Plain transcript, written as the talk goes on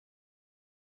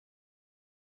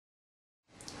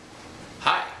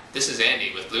this is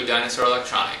Andy with Blue Dinosaur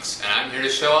Electronics, and I'm here to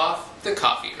show off the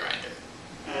coffee grinder.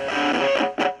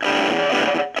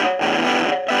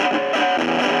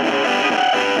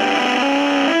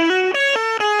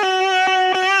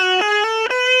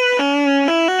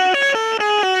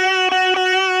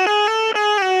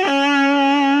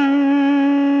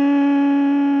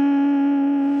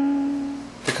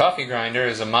 The coffee grinder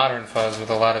is a modern fuzz with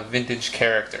a lot of vintage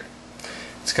character.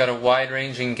 It's got a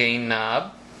wide-ranging gain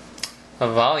knob,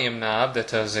 a volume knob that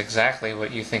does exactly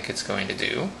what you think it's going to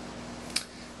do,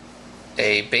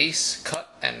 a bass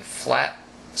cut and flat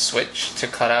switch to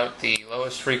cut out the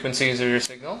lowest frequencies of your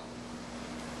signal,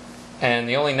 and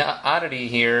the only oddity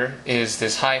here is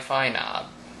this hi-fi knob.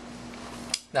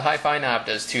 The hi-fi knob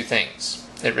does two things.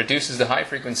 It reduces the high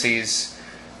frequencies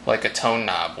like a tone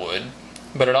knob would,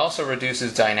 but it also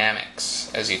reduces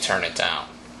dynamics as you turn it down.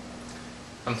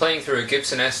 I'm playing through a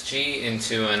Gibson SG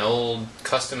into an old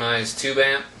customized tube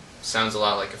amp. Sounds a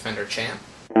lot like a Fender Champ.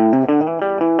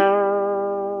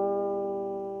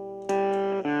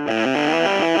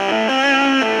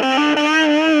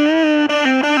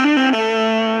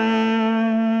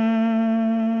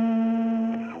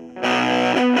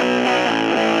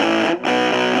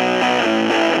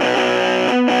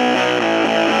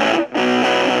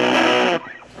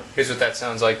 Here's what that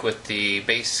sounds like with the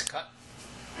bass cut.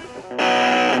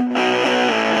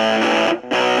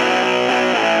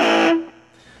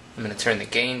 I'm going to turn the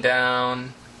gain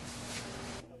down.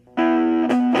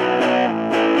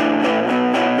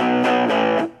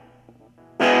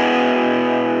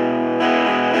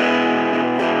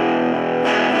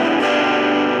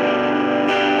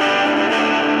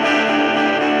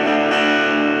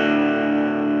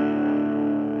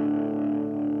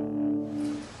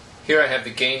 Here I have the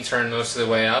gain turned most of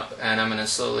the way up, and I'm going to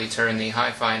slowly turn the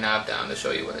hi-fi knob down to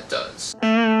show you what it does.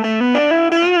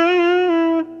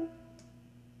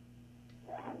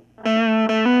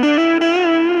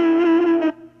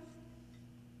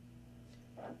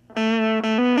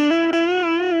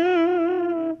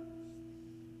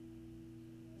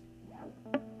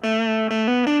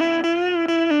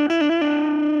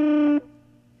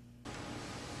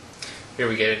 Here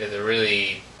we get into the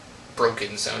really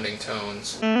broken sounding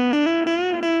tones.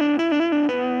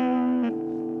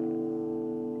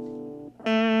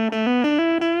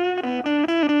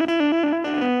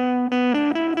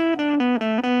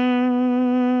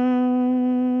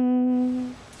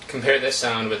 Compare this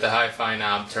sound with the hi-fi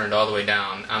knob turned all the way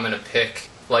down. I'm going to pick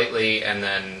lightly and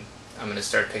then I'm going to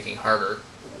start picking harder.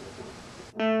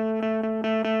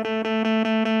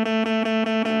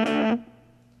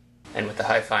 And with the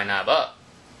hi-fi knob up,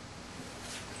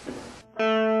 you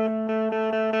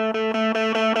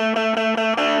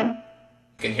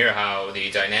can hear how the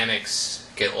dynamics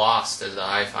get lost as the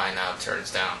hi-fi knob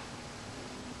turns down.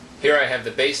 Here I have the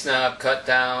bass knob cut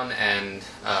down and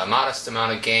a modest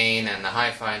amount of gain, and the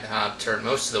hi-fi knob turned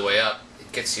most of the way up.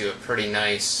 It gets you a pretty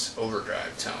nice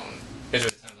overdrive tone. Here's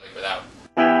what it sounds like without.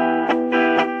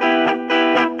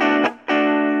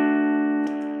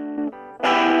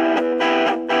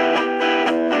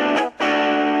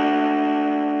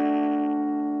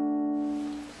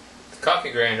 The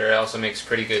coffee grinder also makes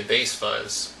pretty good bass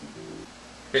fuzz.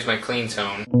 Here's my clean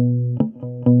tone.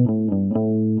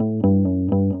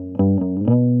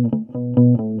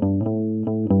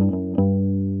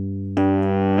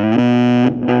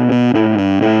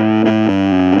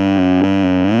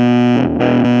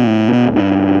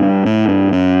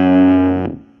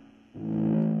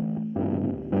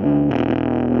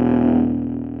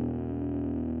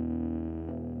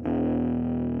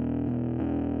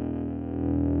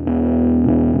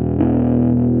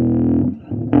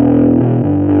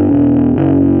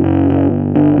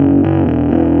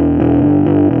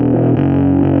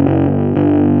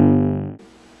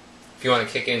 If you want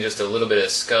to kick in just a little bit of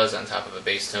scuzz on top of a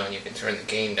bass tone, you can turn the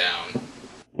gain down.